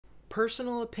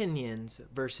Personal opinions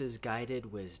versus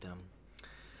guided wisdom.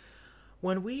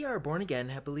 When we are born again,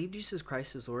 have believed Jesus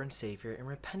Christ as Lord and Savior, and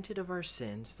repented of our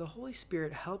sins, the Holy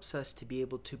Spirit helps us to be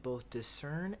able to both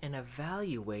discern and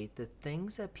evaluate the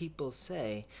things that people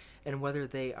say and whether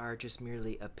they are just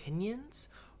merely opinions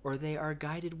or they are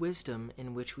guided wisdom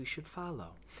in which we should follow.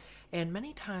 And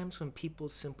many times when people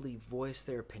simply voice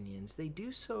their opinions, they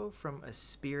do so from a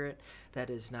spirit that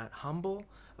is not humble,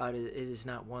 it is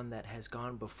not one that has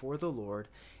gone before the Lord,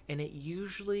 and it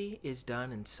usually is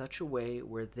done in such a way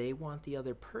where they want the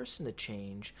other person to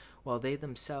change while they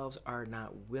themselves are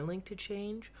not willing to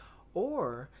change,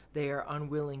 or they are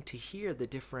unwilling to hear the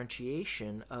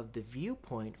differentiation of the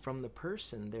viewpoint from the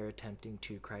person they're attempting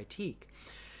to critique.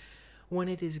 When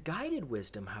it is guided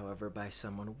wisdom, however, by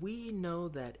someone, we know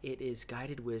that it is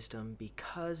guided wisdom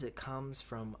because it comes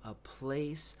from a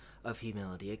place of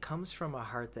humility. It comes from a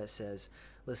heart that says,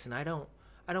 listen, I don't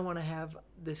want to have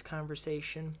this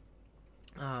conversation,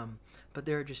 but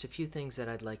there are just a few things that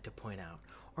I'd like to point out.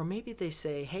 Or maybe they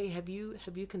say, hey, have you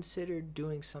considered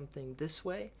doing something this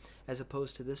way as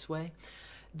opposed to this way?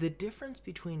 The difference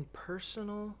between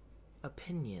personal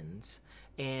opinions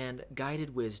and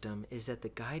guided wisdom is that the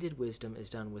guided wisdom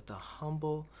is done with a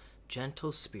humble,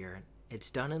 gentle spirit. It's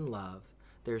done in love.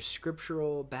 There's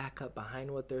scriptural backup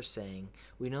behind what they're saying.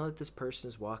 We know that this person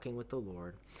is walking with the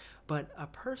Lord. But a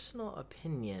personal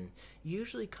opinion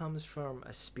usually comes from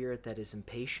a spirit that is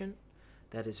impatient,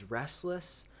 that is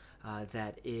restless,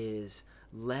 that is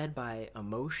led by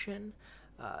emotion,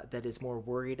 that is more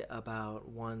worried about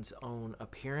one's own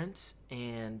appearance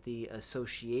and the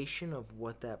association of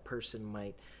what that person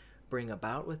might bring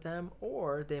about with them,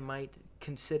 or they might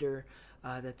consider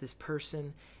that this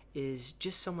person is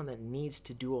just someone that needs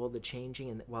to do all the changing,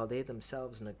 and while they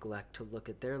themselves neglect to look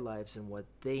at their lives and what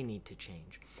they need to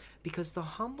change. Because the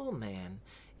humble man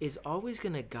is always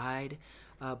going to guide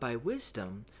by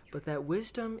wisdom, but that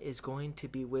wisdom is going to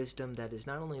be wisdom that is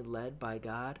not only led by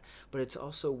God, but it's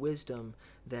also wisdom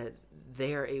that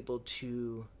they are able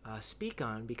to speak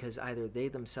on because either they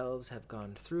themselves have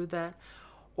gone through that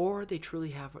or they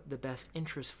truly have the best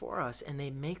interest for us, and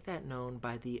they make that known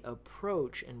by the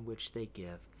approach in which they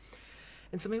give.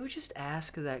 And so may we just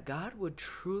ask that God would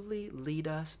truly lead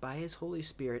us by His Holy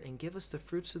Spirit and give us the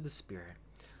fruits of the Spirit: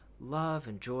 love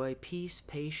and joy, peace,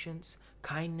 patience,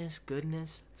 kindness,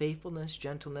 goodness, faithfulness,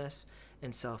 gentleness,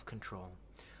 and self-control.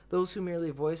 Those who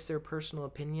merely voice their personal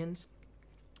opinions,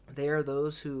 they are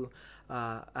those who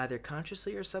either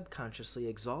consciously or subconsciously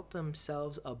exalt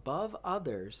themselves above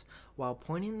others while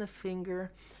pointing the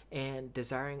finger and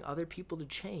desiring other people to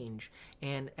change.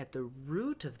 And at the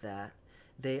root of that,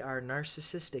 they are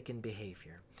narcissistic in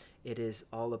behavior. It is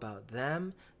all about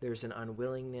them. There's an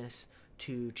unwillingness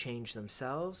to change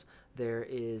themselves. There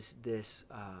is this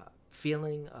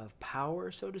feeling of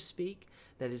power, so to speak,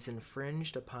 that is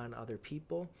infringed upon other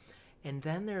people. And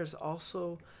then there's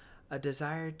also a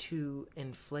desire to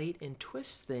inflate and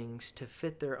twist things to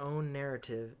fit their own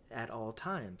narrative at all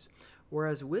times.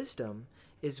 Whereas wisdom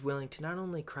is willing to not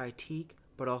only critique,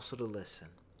 but also to listen.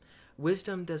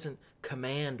 Wisdom doesn't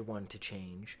command one to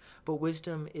change, but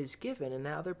wisdom is given, and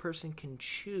the other person can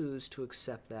choose to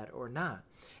accept that or not.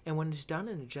 And when it's done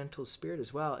in a gentle spirit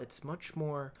as well, it's much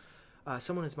more,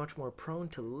 someone is much more prone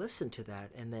to listen to that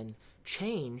and then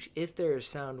change if there is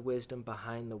sound wisdom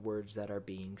behind the words that are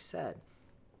being said.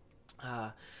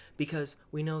 Because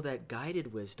we know that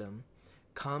guided wisdom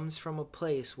comes from a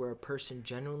place where a person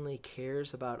genuinely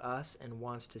cares about us and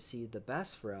wants to see the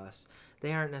best for us.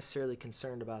 They aren't necessarily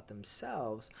concerned about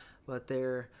themselves, but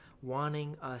they're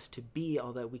wanting us to be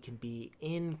all that we can be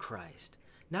in Christ.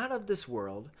 Not of this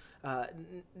world.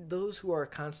 Those who are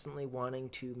constantly wanting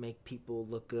to make people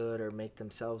look good or make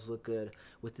themselves look good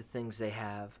with the things they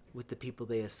have, with the people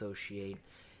they associate,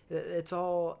 it's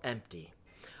all empty.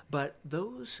 But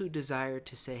those who desire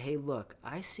to say, hey, look,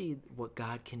 I see what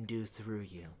God can do through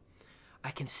you.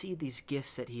 I can see these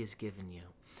gifts that He has given you.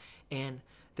 And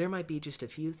there might be just a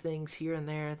few things here and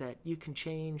there that you can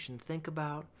change and think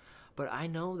about, but I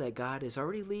know that God is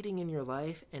already leading in your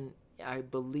life, and I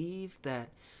believe that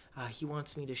He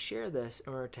wants me to share this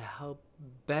in order to help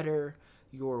better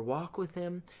your walk with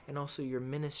Him and also your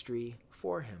ministry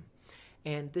for Him.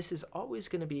 And this is always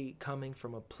going to be coming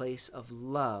from a place of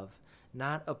love,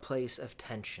 not a place of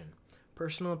tension.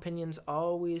 Personal opinions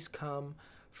always come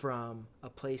from a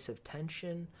place of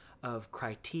tension, of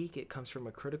critique. It comes from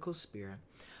a critical spirit.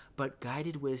 But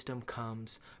guided wisdom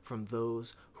comes from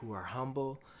those who are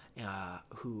humble,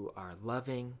 who are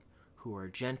loving, who are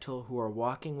gentle, who are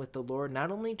walking with the Lord,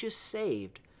 not only just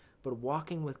saved, but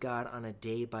walking with God on a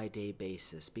day-by-day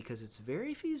basis, because it's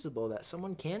very feasible that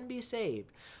someone can be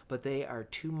saved, but they are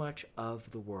too much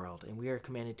of the world, and we are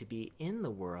commanded to be in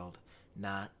the world,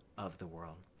 not of the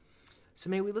world. So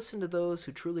may we listen to those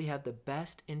who truly have the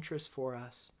best interest for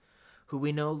us, who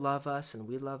we know love us and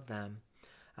we love them.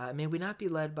 May we not be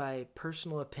led by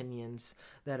personal opinions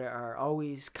that are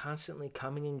always constantly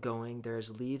coming and going. There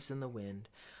is leaves in the wind.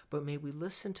 But may we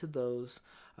listen to those,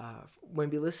 when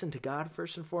we listen to God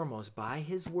first and foremost by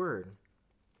his word.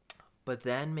 But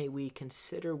then may we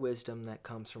consider wisdom that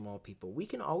comes from all people. We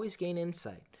can always gain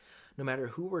insight, no matter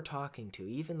who we're talking to,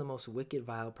 even the most wicked,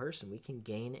 vile person. We can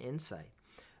gain insight,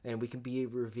 and we can be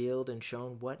revealed and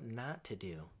shown what not to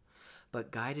do.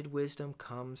 But guided wisdom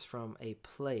comes from a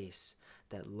place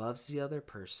that loves the other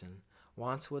person,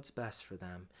 wants what's best for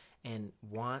them, and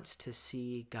wants to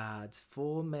see God's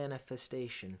full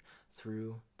manifestation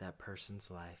through that person's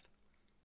life.